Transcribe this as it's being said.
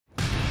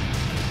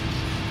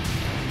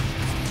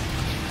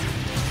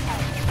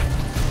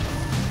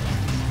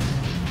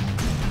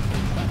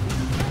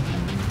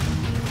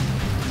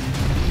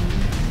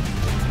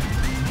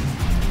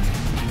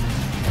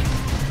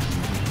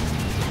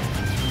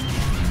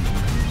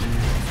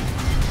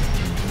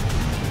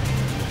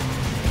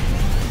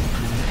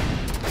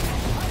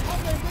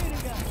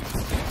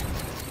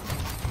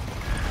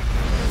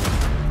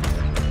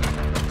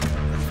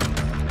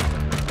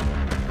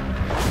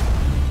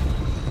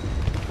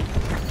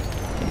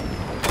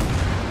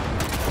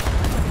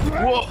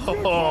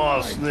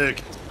Whoa,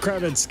 Snick.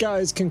 Crowded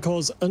skies can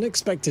cause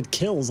unexpected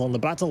kills on the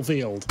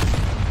battlefield.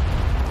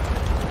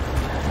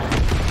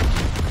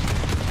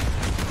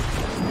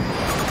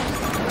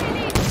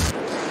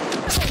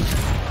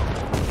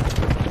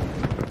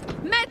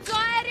 Mezzo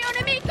aereo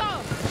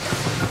nemico!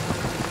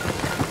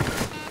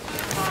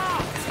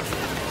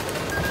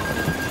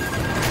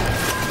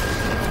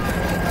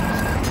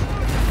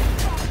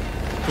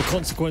 The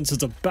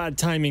consequences of bad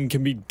timing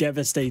can be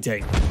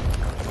devastating.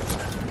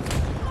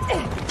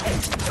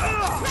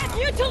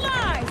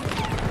 Neutralize!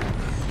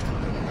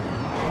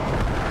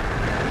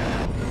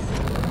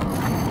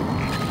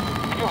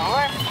 You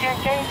left the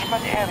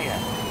engagement area.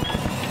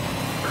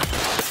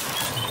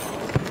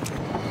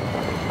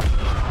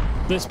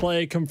 This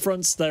player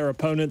confronts their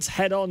opponents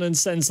head-on and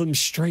sends them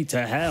straight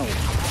to hell.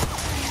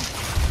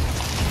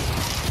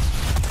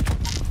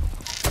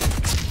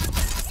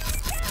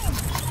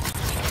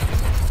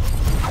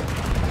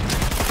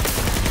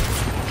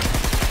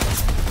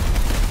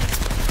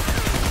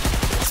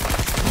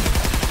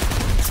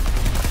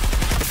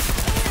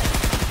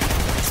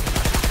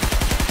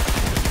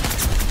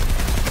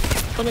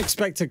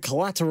 Unexpected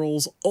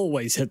collaterals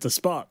always hit the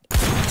spot.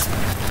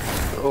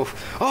 Oh,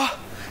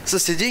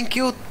 succeeding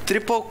kill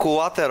triple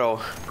collateral.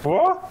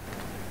 What?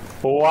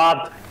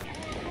 What?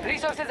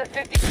 Resources at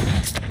 50.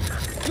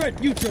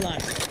 Threat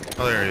neutralized.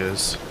 Oh, there he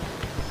is.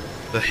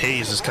 The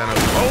haze is kind of...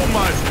 Oh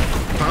my...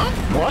 Huh?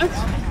 What?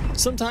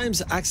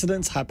 Sometimes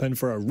accidents happen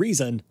for a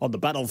reason on the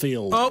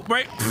battlefield. Oh,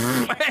 right.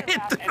 I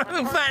hit the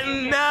wrong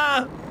button.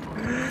 No.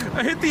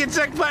 I hit the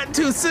eject button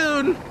too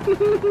soon.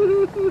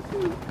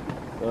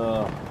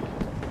 No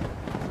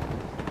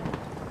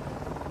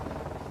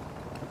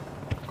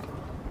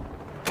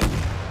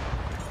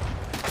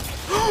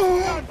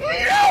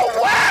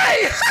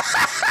way!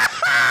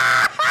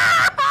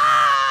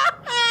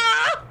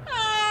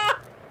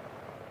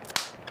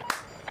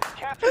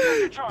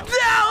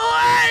 No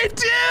way,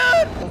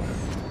 dude!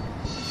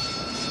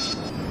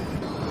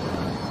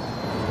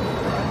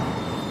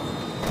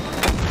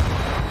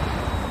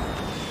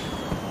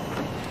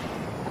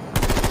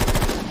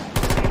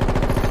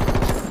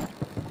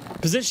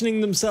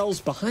 Positioning themselves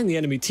behind the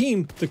enemy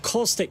team, the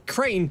caustic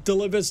crane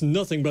delivers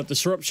nothing but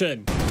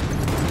disruption.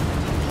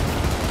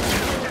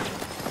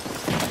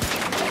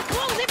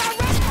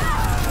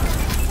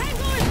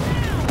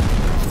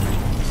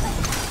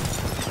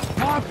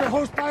 Mark the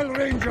hostile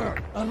ranger,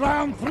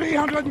 around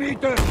 300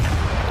 meters.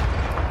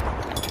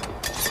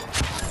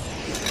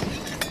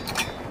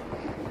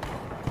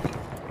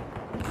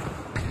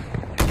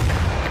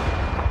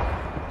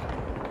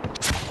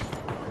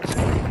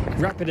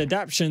 Rapid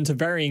adaptation to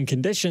varying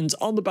conditions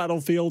on the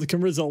battlefield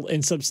can result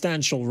in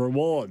substantial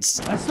rewards.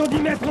 À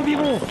 110 mètres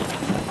environ.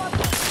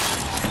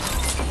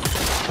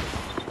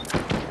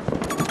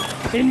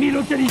 Ennemi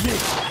localisé.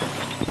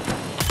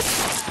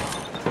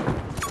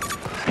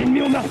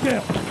 Ennemi au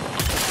marqueur.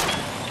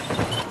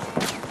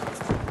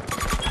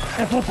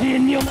 Infanterie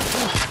ennemie en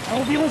marqueur. À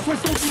environ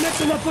 70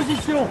 mètres de ma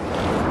position.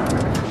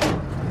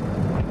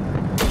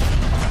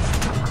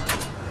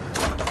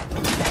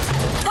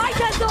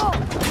 Weiter so!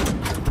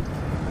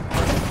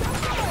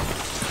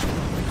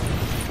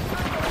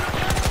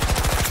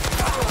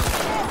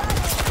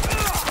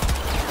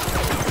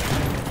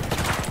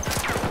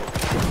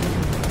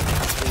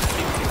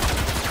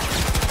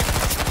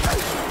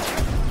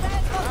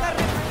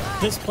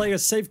 This player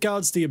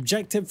safeguards the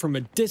objective from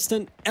a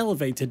distant,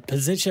 elevated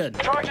position.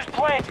 Charges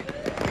planted.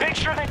 Make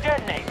sure they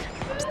detonate.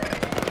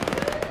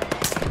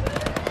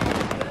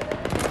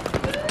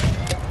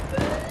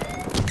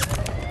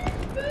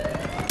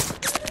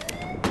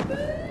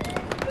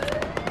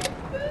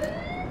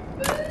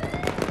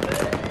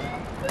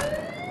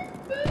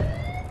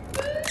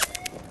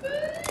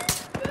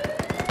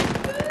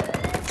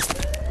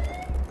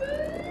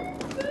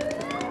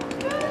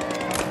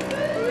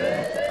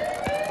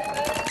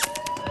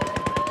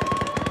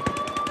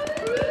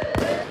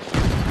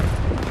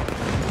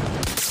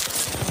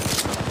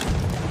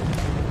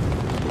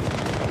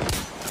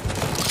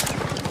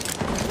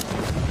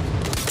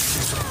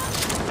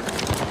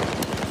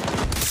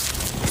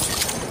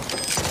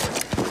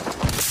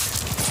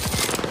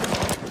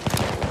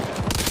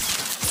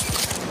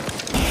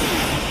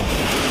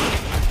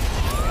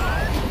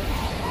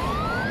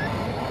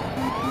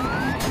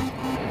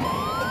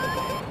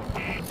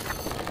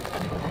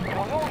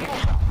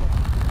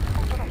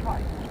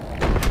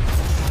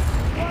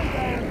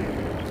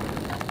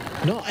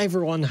 Not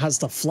everyone has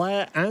the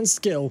flair and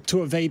skill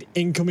to evade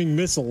incoming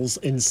missiles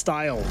in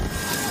style.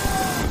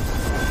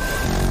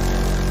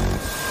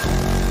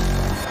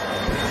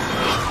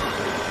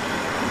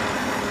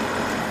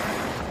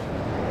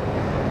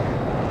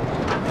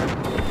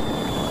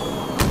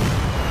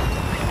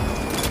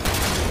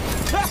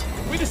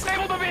 We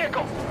disabled the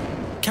vehicle.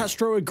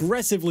 Castro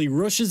aggressively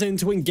rushes in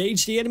to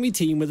engage the enemy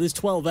team with his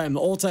 12M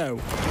auto.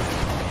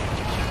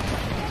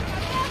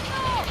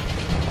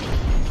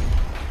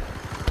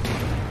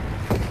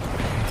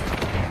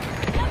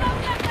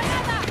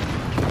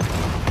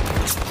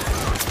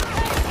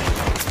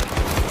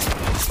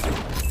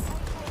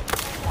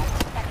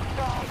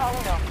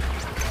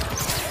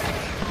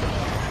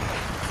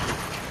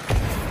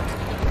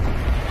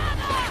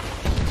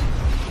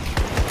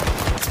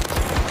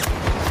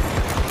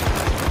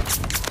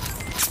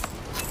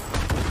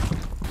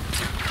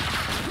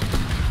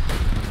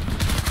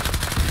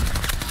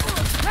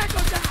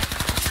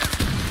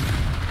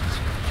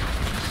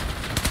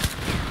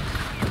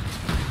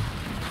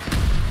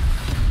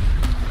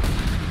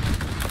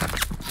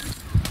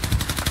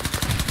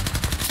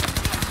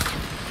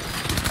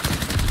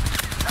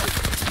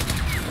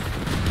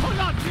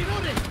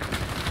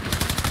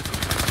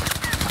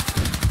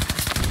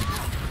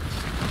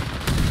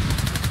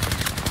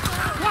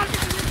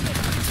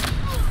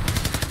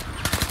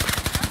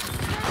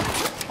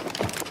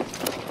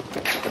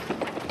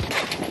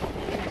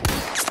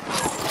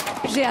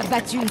 J'ai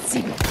abattu une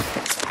cible.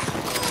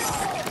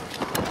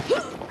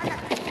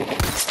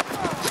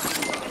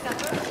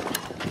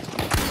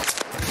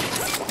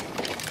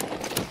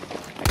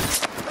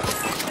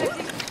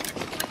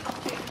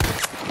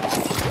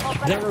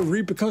 There are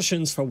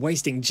repercussions for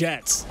wasting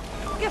jets.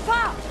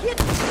 Gefahr! Hier!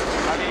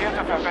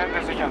 Alliierte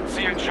Verbände sichern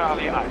Ziel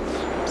Charlie 1.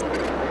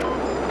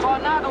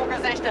 Tornado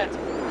gesichtet!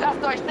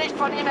 Lasst euch nicht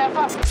von ihm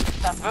erfassen!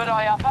 Das würde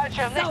euer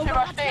Fallschirm nicht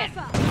überstehen!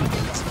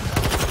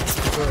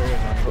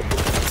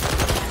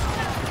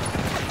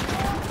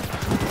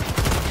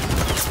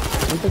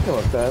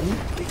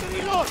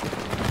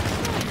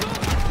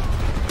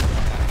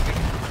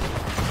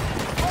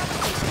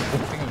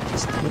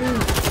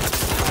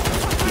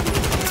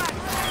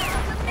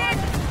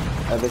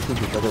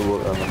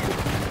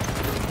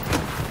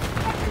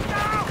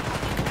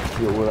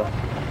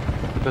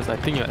 Because I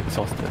think you're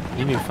exhausted.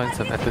 You need to find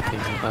some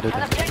entertainment other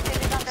than that.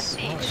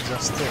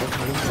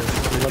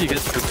 You get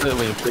stupid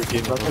when you play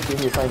games.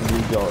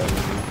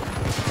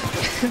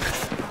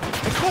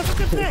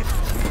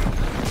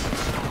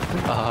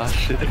 Ah,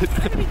 shit. Holy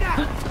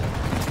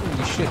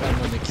shit,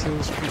 I'm on the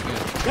kill streak.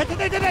 I don't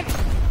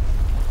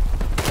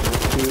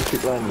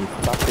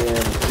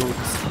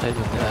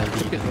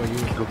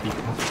kill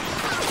people.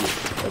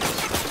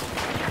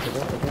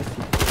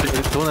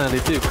 Don't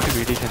later you quick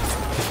really can.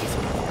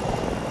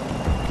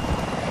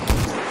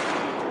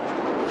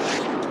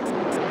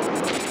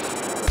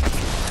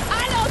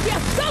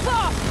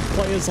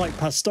 Players like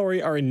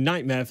Pastori are a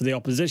nightmare for the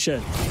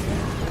opposition.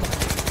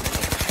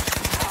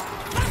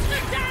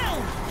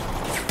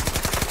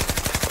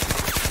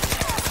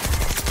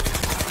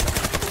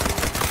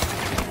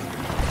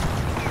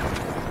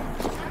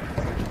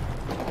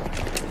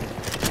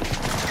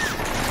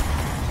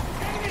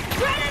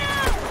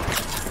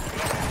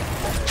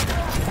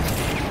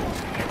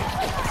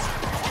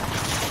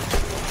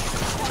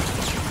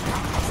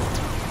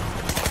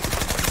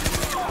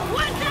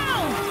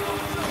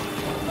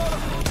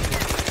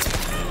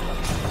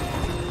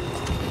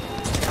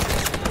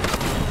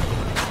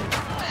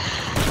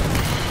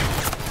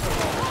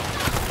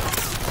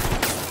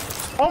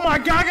 Oh my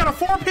god, I got a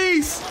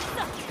 4-piece!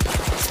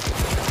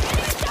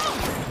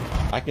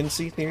 I can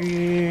see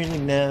clearly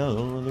now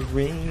the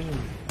rain.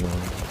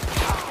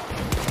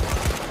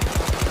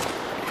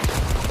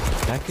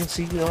 I can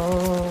see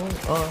all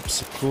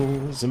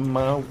obstacles in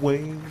my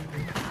way.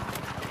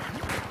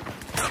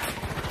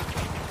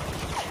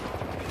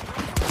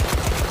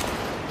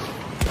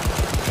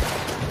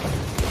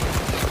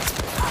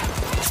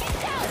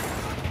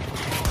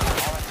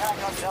 Our attack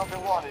on Delta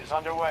 1 is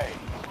underway.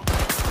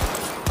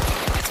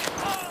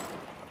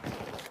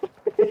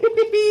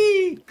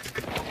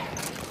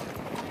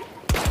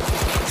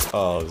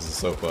 Oh, this is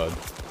so fun.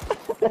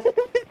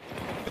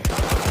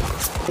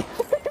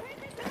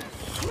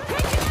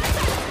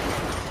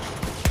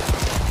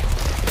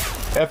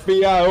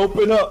 FBI,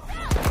 open up!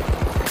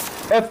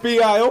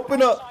 FBI,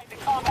 open up!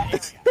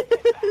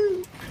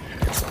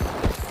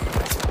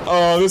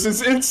 Oh, this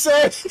is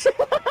insane!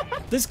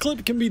 This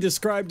clip can be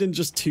described in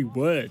just 2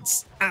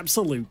 words.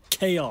 Absolute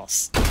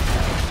chaos.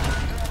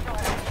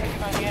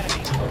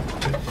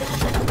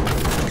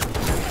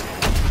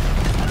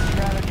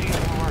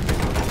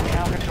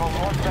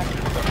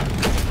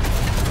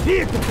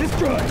 Vehicle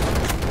destroyed!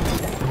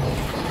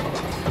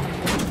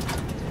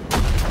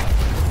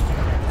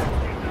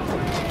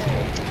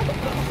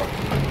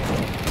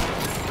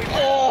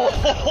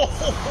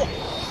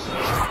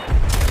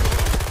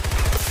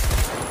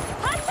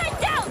 Hostile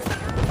down!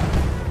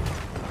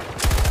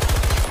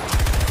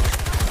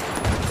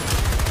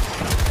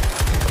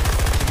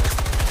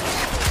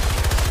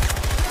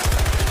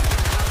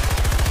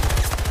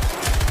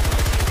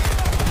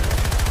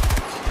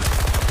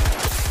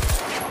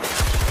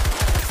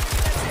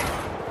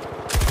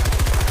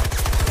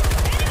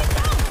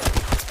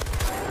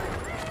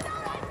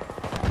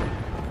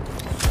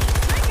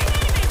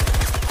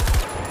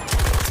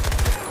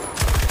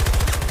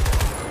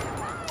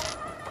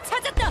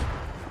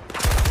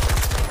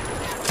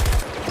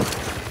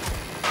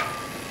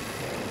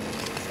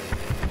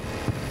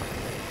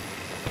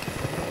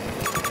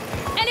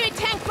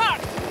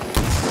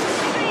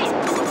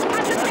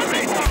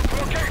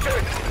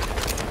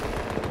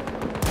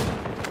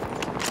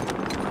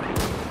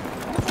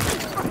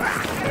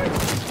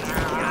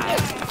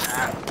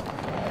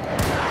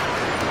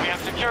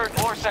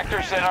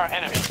 Sectors in our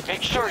enemy.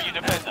 Make sure you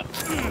defend them.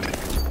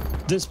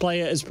 This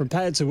player is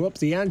prepared to up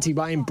the ante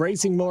by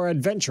embracing more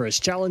adventurous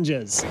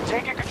challenges.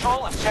 Taking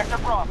control of Sector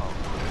Bravo.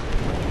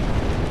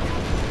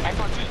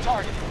 Echo 2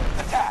 targeted.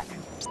 Attack.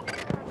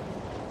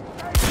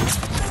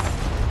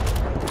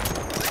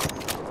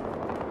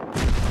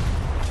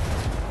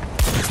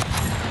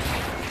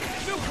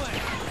 New plan!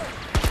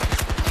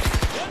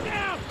 One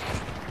down!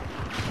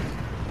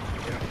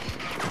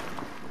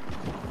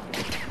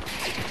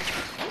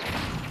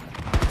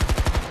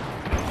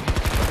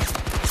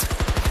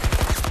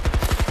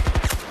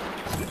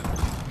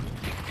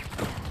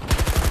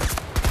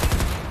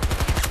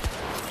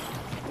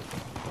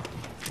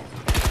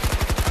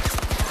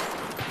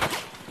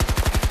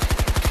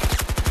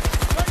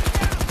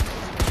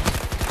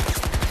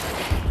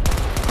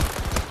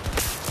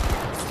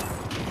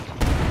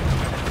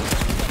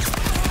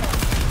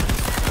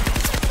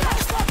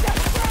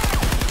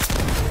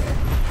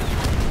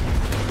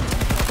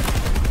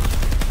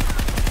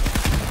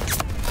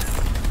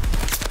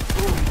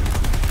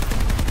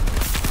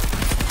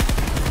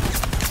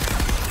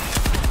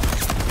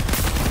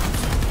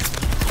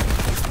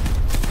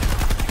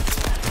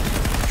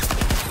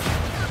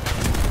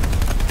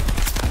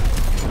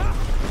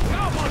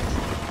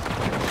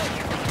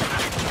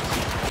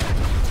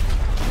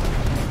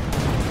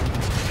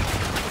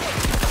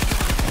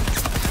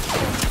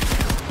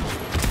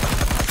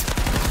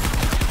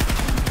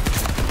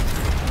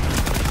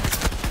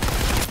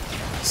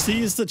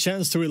 Seize the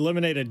chance to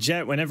eliminate a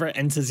jet whenever it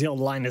enters your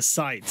line of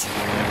sight.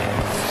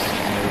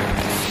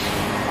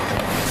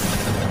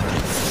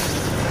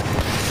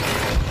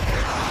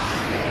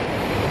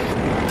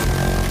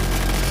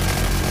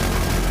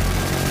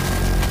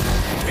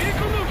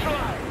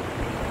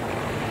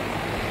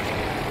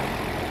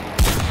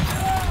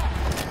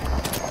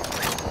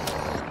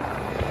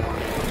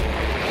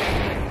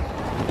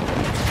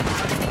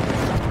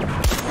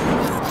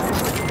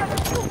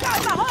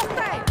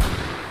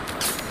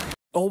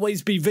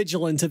 Always be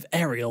vigilant of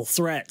aerial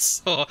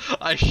threats. Oh,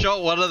 I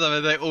shot one of them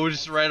and they all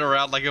just ran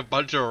around like a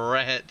bunch of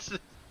rats.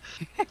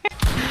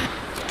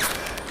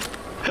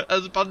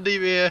 As Bundy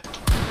Bear.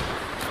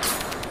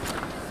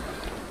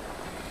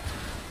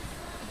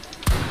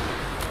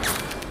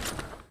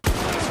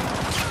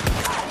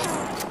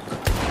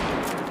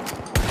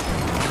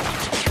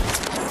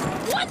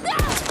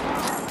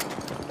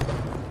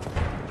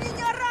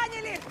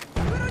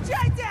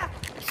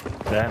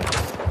 Damn.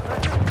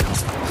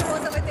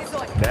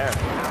 Damn.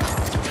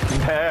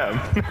 Damn.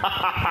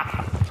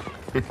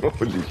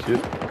 Holy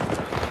shit.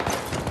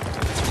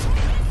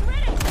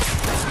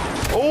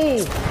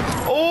 Oh!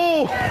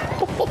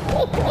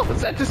 Oh!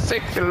 Was that just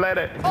take the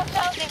letter?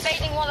 Hostiles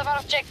invading one of our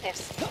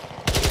objectives.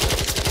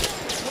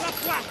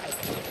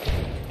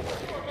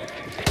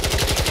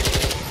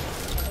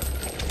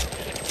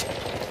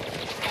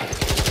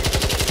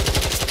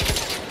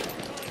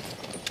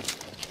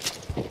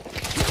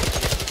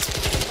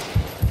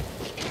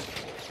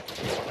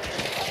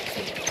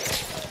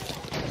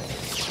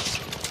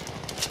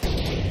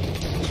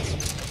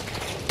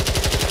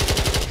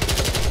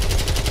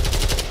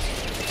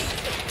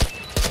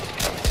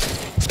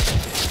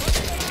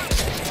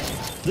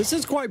 This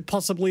is quite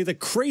possibly the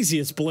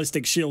craziest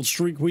ballistic shield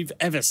streak we've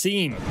ever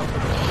seen.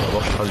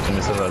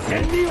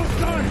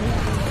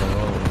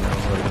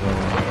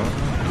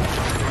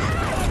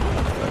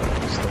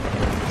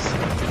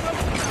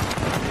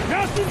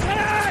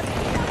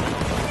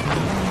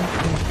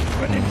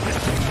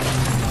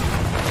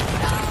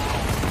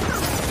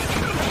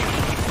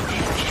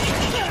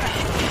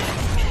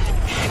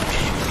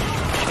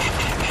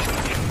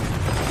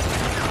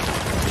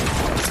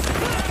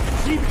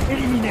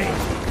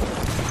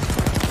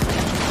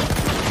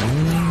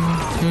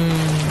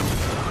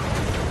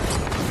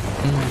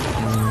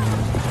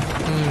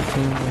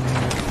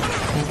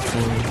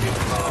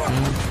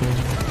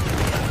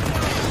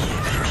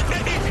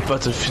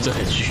 Battlefield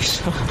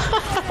Redux.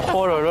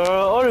 Oh là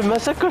là, oh le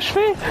massacre que je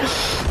fais.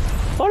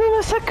 Oh le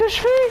massacre que je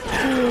fais.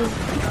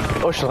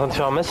 Oh je suis en train de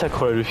faire un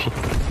massacre là Luffy.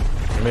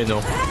 Mais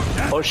non.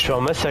 Oh je fais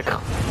un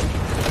massacre.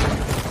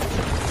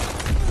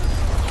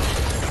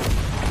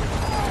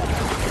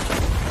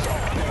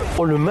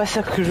 Oh le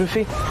massacre que je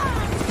fais.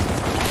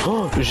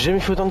 Oh j'ai jamais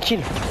fait autant de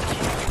kills.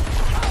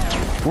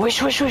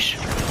 Wesh wesh wesh.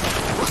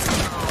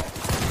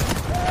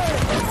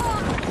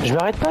 Je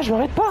m'arrête pas, je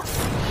m'arrête pas.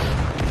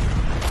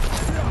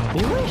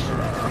 Mais wesh.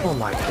 Oh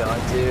my god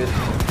dude.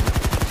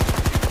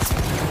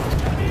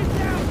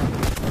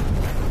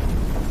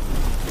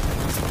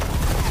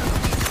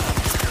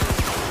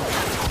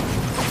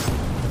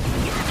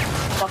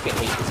 Fucking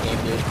hate this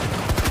game, dude.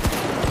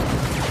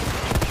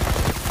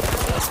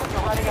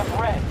 You're lighting up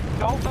red.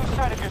 Don't lose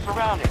sight of your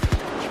surroundings.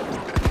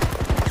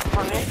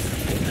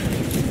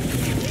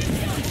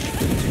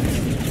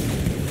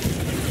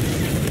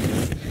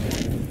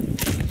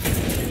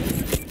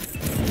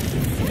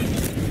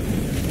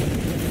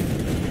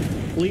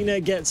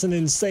 Lena gets an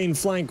insane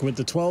flank with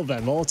the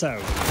 12M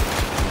auto.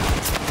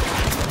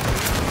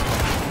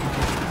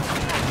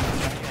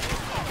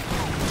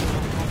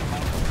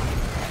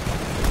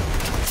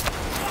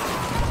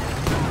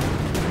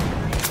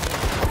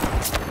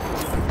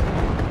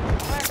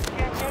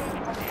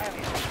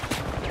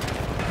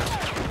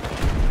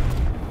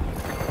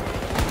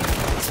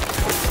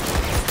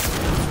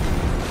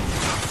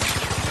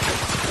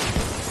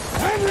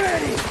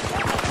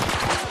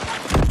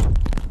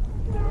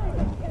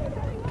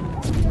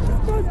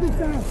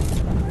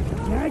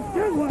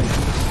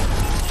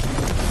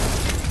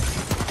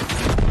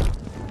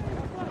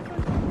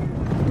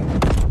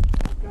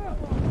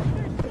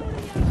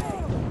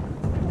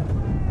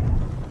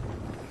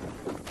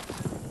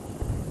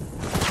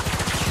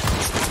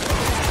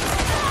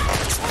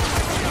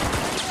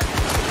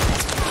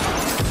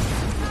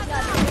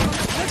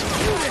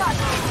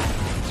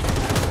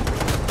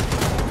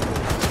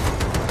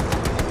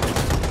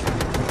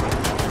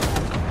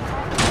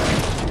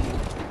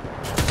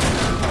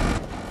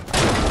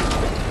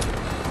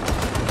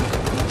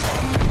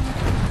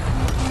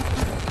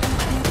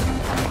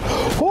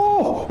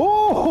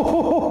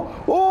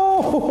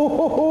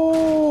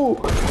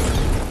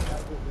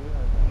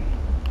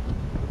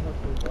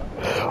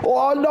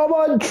 Oh no,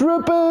 man,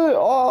 tripping!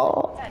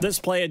 Oh. This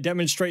player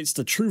demonstrates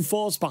the true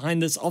force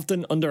behind this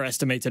often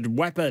underestimated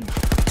weapon.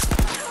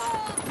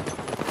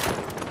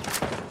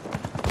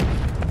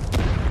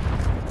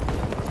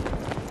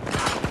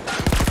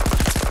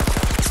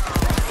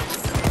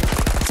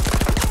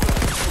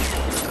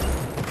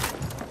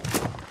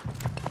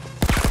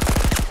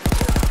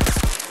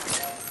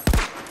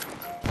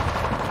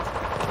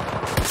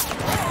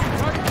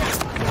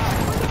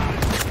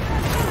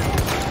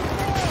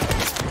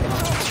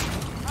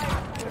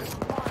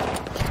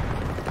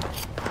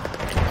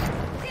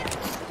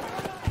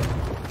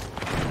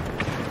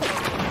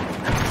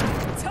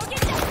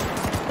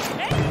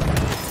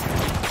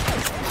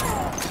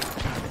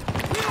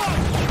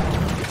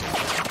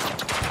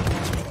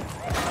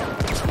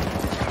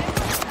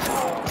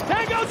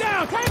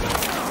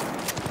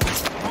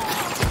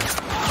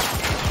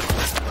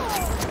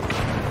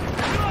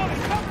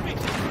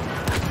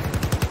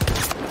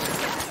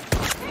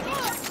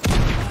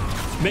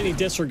 Many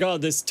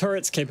disregard this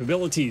turret's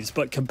capabilities,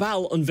 but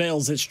Cabal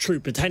unveils its true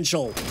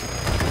potential.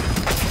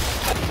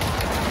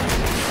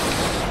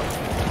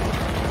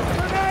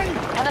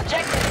 An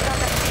objective is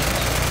under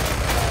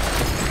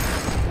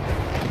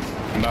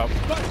No.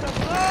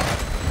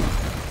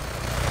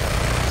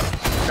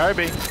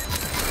 Kobe.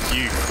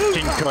 You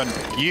fucking cunt.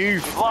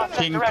 You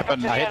fucking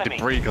cunt. I hit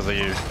debris because of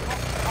you.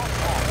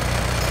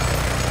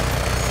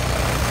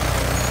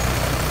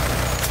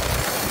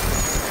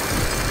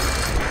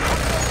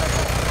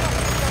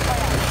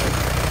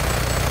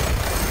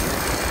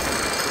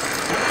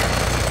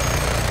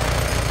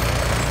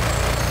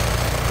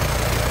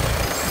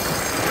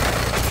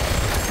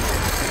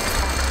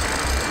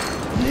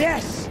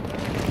 Yes!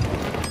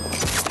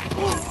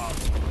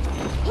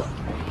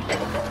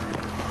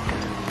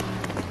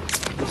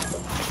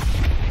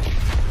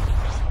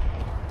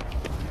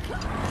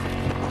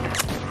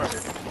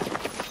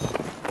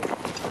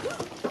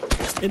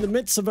 In the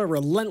midst of a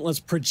relentless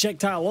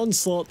projectile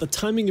onslaught, the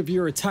timing of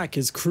your attack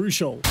is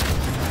crucial.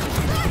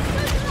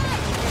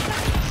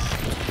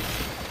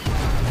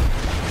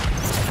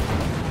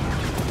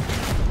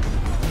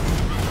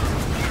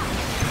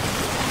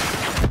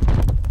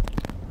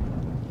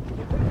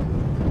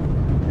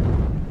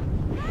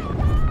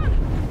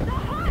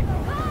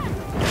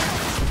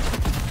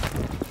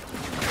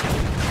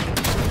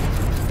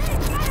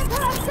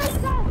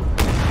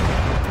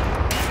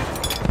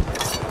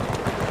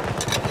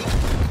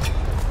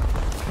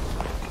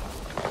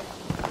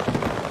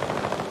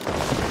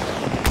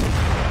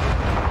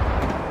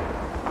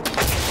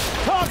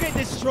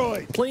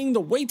 Playing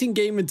the waiting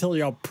game until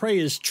your prey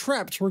is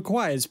trapped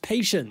requires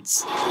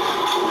patience.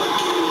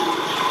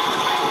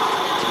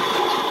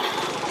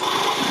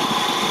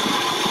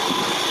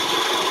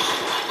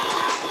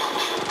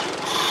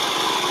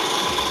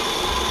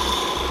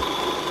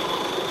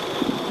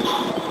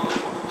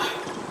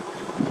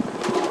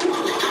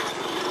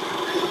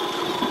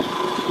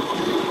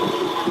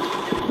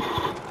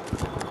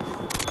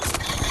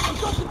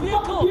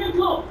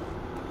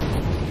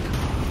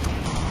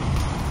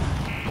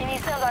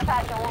 Iniciando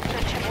ataque ao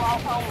objetivo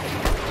Alfa 1.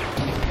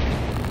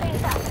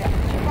 Pensácia,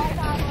 de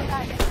volta à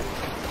abordagem.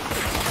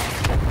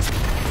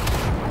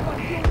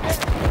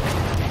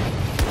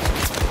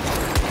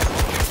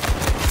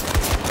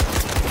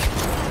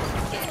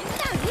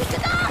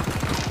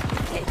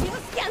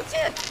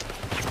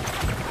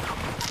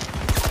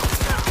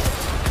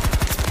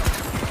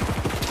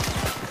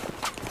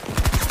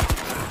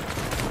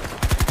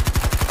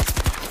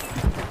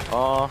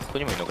 아,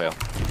 손님 있는 거요.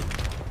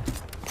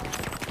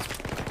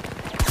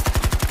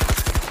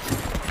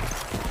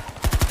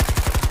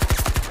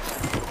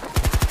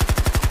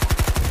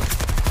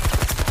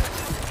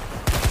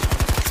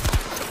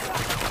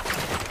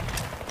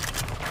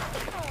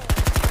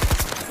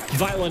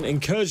 Violent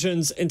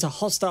incursions into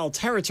hostile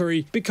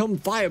territory become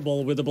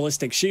viable with a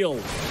ballistic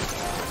shield.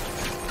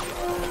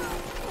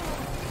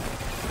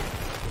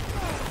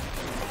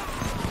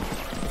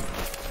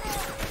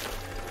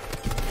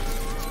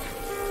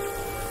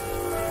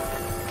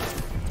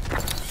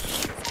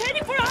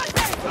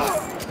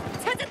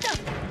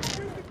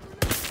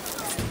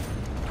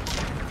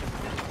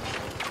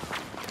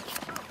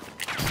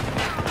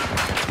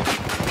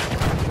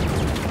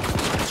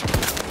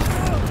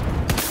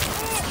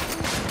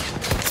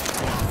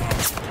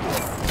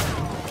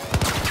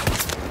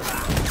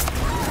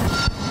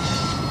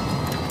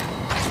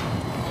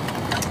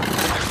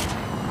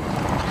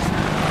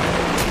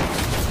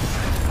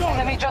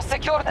 Just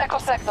secured Echo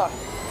Sector.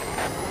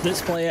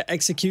 This player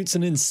executes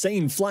an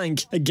insane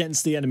flank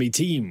against the enemy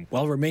team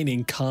while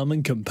remaining calm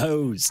and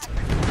composed.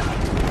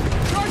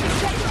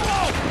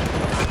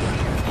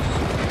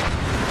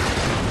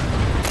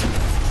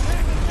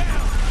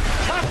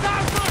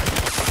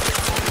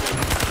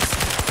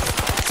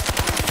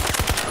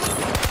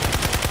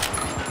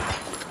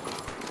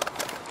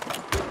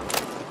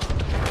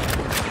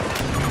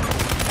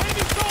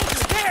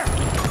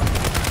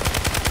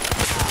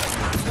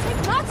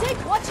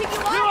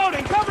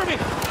 Reloading, cover me!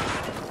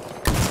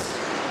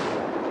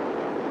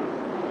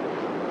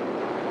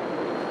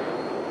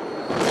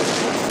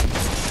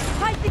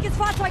 Feindliches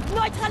Fahrzeug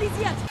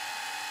neutralisiert!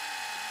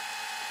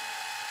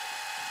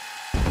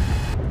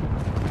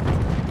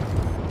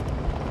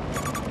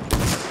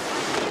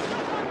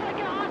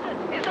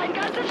 Ist ein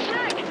ganzes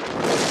Schlag!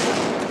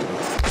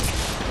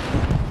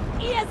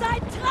 Ihr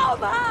seid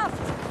traumhaft!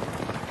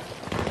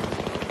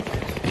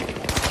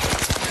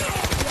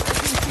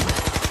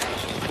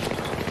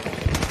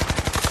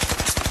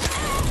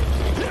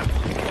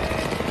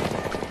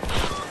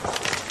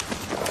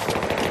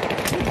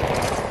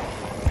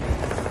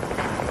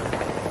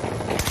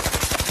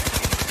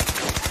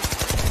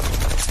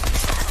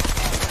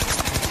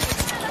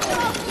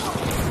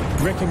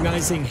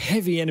 Recognizing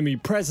heavy enemy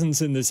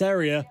presence in this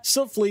area,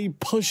 Suffley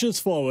pushes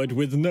forward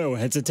with no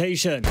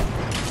hesitation.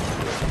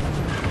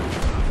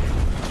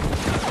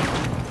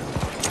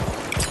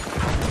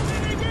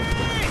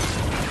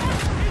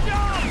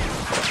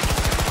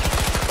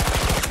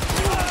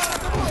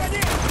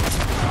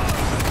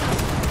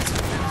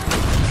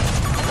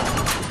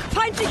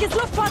 Feindliches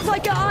Luftfahrzeug!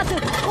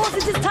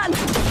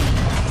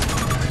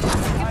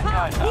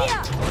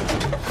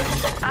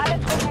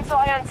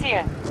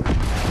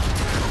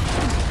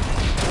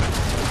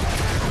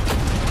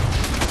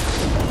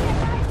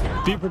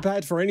 Be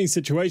prepared for any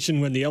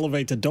situation when the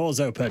elevator doors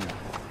open. Making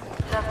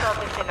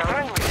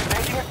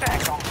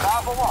attack on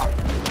Bravo 1.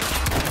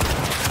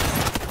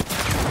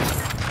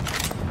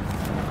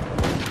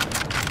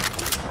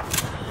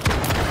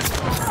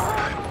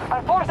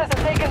 Our forces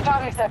have taken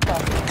Charlie sector.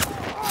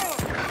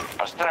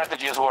 Our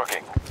strategy is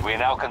working. We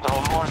now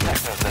control more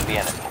sectors than the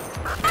enemy.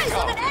 Eyes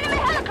on an enemy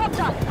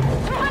helicopter!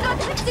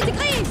 260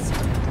 degrees!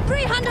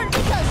 300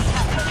 meters!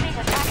 Enemies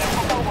attacking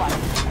Echo 1.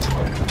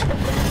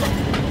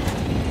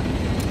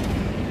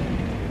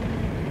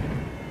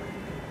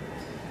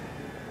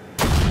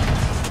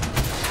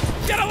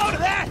 Get a load of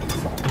that!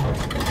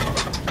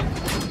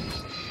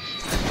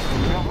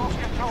 We have lost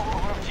control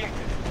over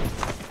objective.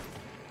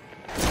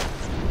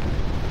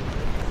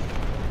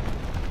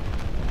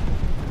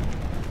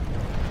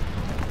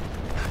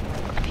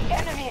 The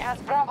enemy has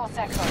Bravo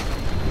sector.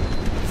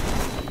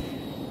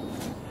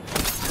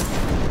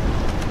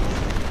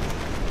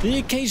 The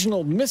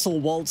occasional missile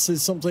waltz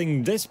is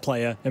something this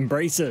player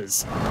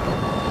embraces.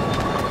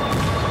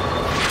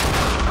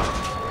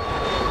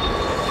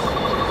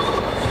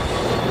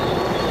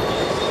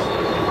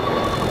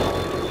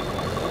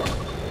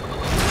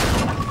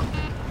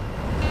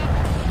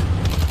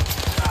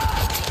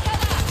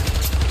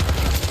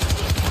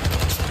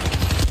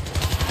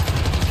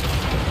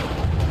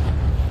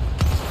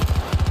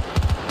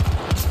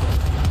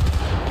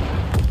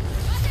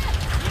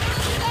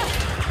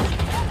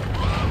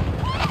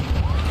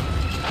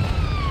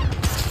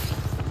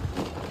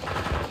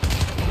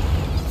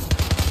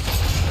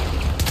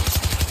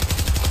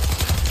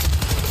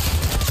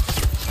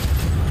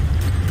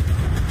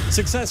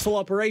 Successful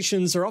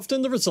operations are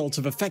often the result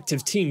of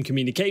effective team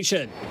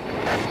communication.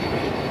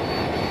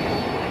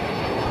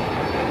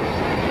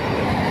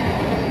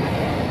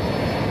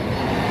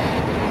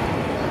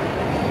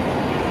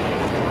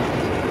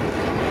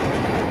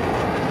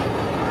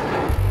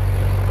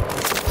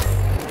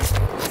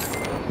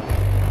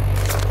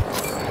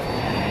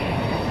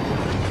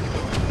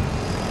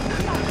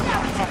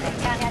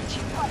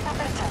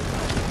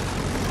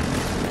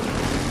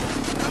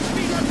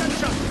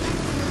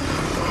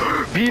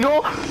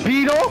 Bino!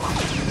 Bino!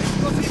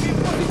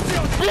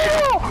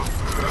 Bino!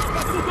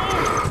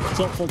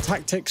 Thoughtful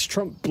tactics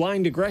trump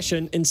blind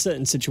aggression in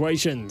certain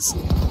situations.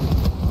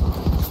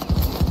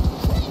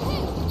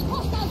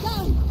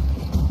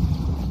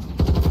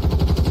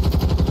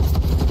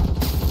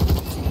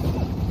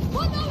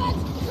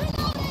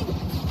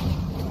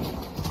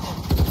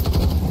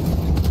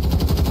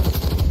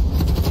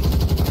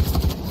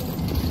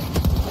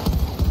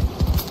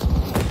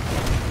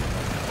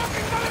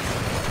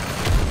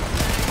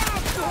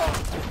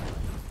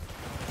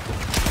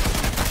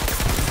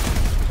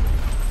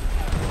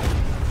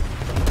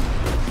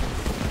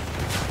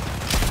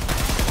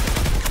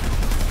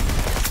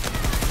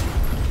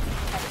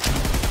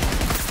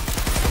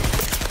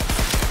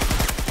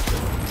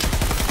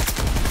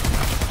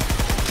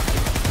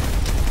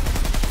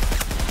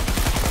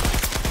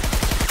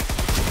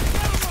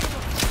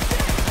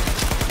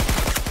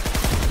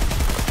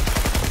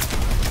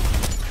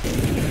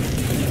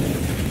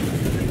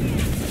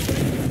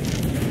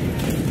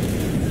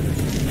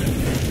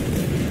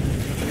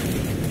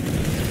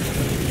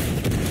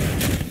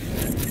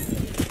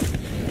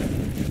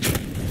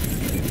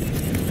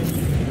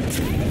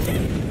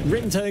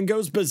 Rinturn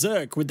goes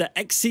berserk with the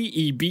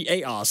XCE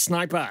BAR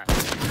sniper.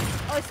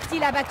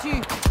 Hostile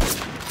abattu.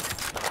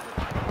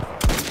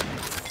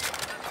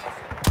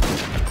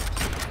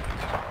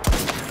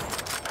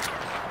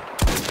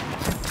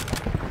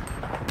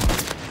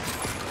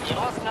 You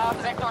lost now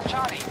Sector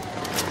Charlie.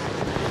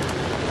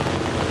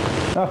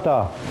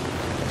 After.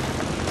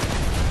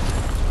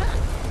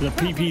 The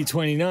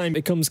PP-29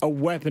 becomes a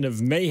weapon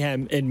of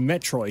mayhem in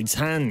Metroid's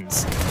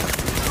hands.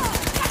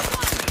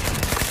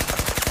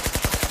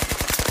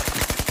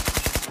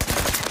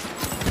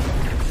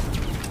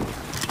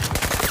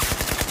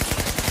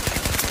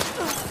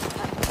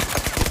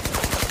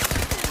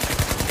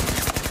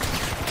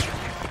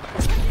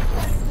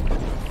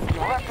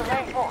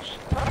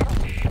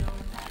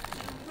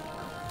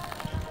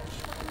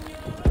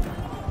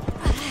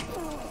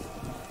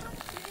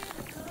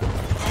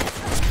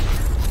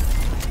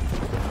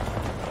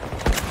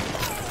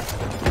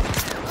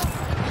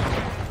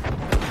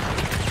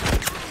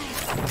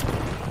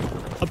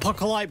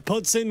 Apocalypse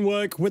puts in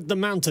work with the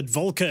mounted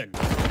Vulcan.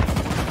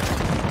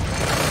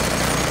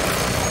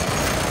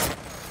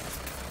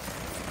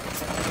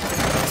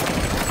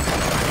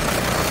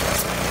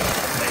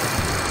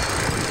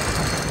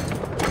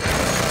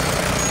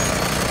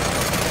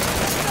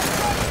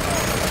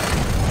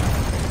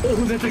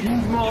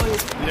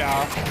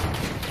 Yeah.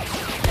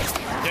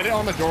 Get it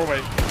on the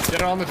doorway. Get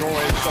it on the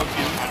doorway. It's so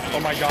cute. Oh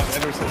my god,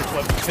 Anders, hit the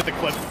clip. Hit the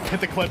clip. Hit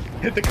the clip.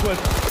 Hit the clip.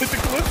 Hit the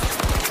clip.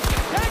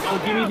 Oh,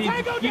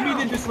 give me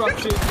the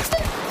disruption.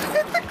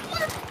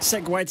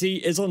 Seguetti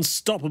is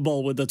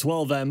unstoppable with the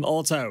 12M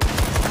auto.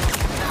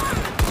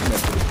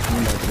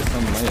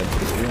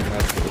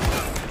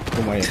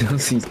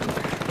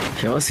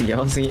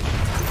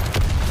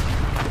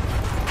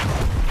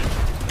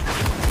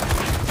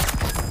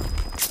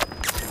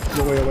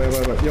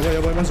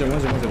 여봐, 맞아.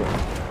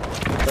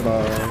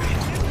 바이바이.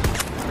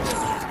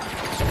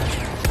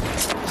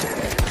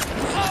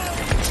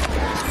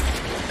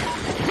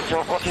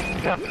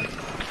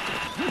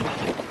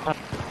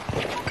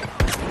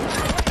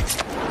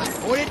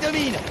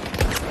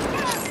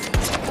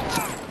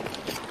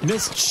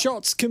 Missed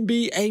shots can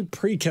be a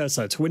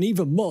precursor to an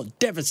even more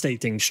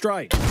devastating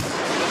strike. Got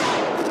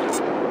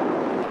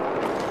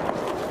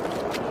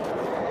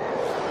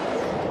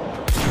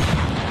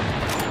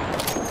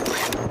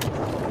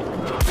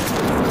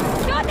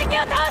the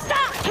kill toaster!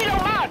 Kilo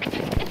marked!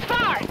 It's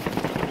far!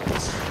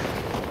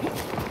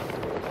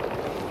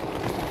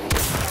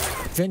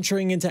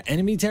 Venturing into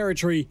enemy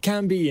territory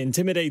can be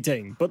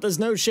intimidating, but there's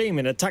no shame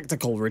in a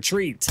tactical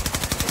retreat.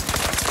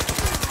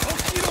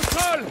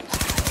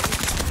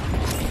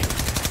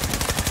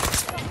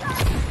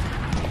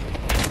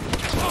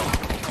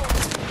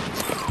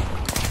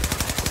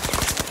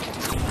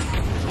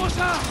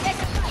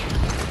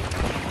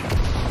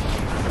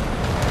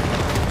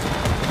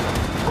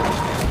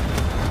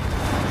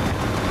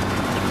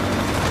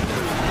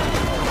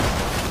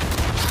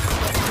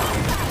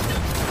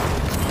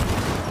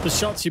 The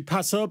shots you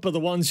pass up are the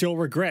ones you'll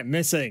regret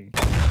missing.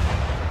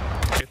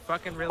 It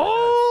fucking really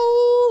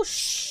Oh,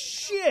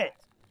 shit!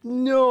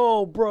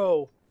 No,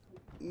 bro.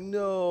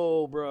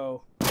 No,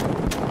 bro.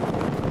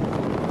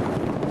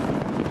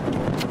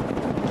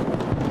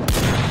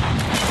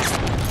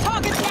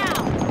 Target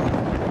down!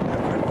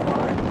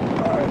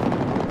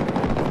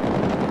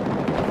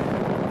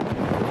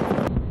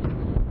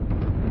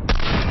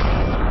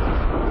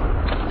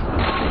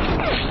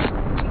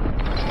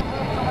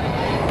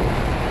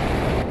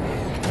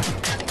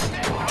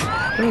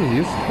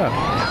 Que isso, cara?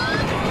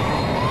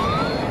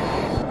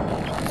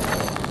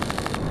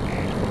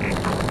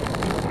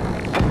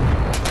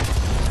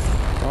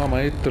 Toma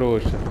aí,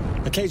 trouxa.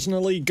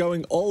 Occasionally,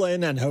 going all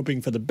in and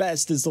hoping for the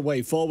best is the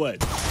way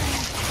forward.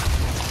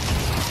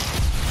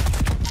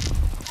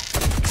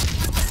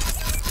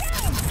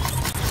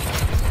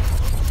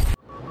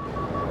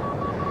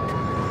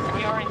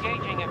 We are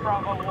engaging at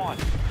Bravo 1.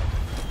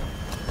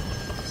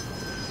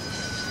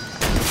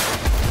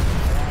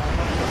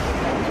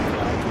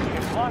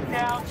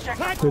 Lockdown, check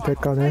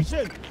대가네.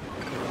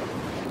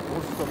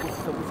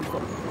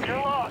 You're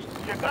lost.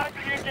 Get back to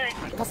the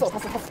engagement.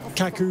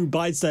 Kaku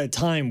bides their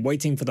time,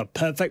 waiting for the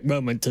perfect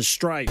moment to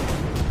strike.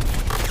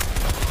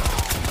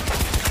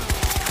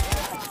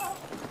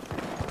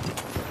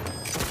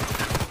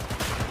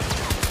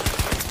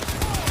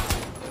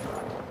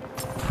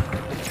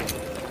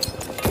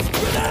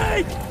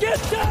 Grenade! Get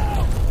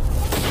down!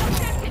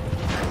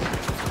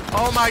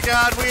 Oh my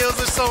god, Wheels,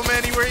 there's so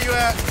many. Where are you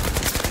at?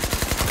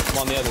 I'm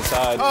on the other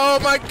side. Oh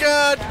my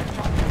god!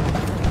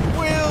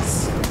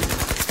 Wheels!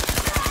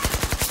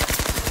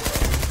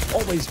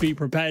 Always be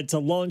prepared to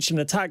launch an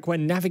attack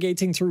when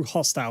navigating through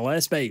hostile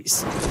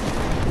airspace.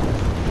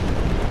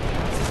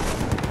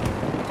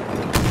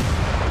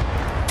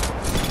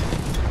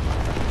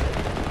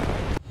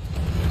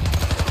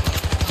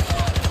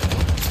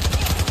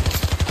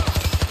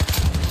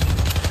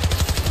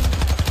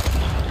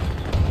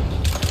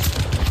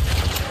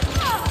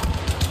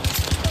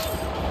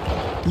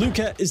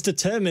 Luca is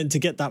determined to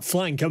get that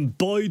flank, and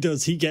boy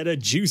does he get a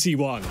juicy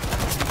one.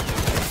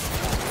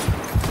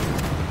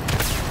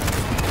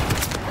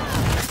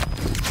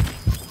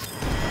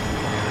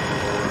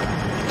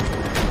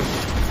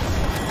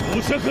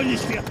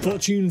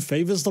 Fortune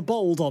favors the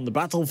bold on the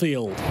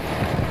battlefield.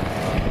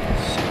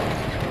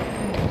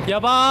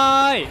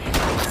 Yabai!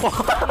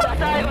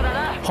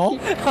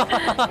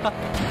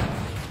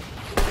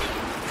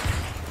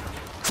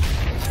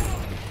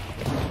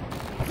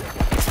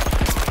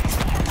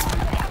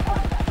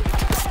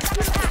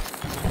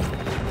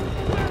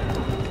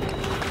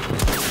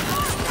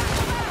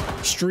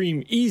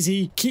 Stream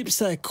Easy keeps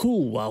their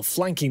cool while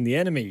flanking the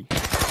enemy.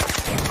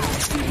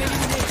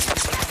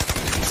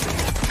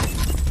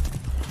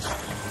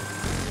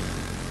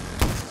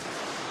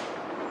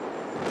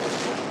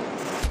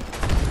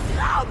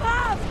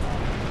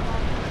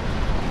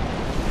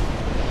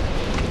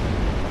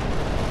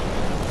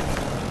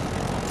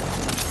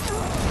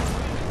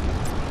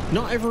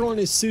 Not everyone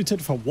is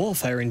suited for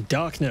warfare in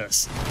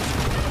darkness.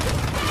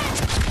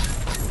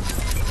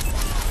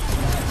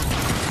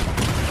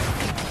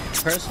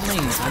 Personally,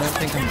 I don't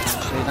think I'm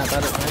actually that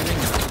bad at diving.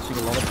 I see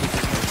a lot of people.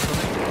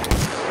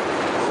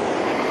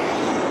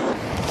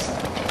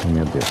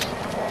 Meu Deus.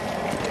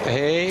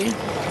 Hey.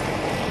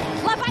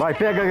 Vai,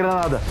 pega a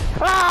granada.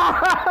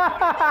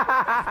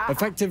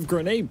 Effective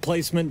grenade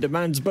placement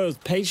demands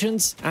both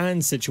patience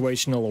and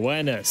situational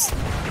awareness.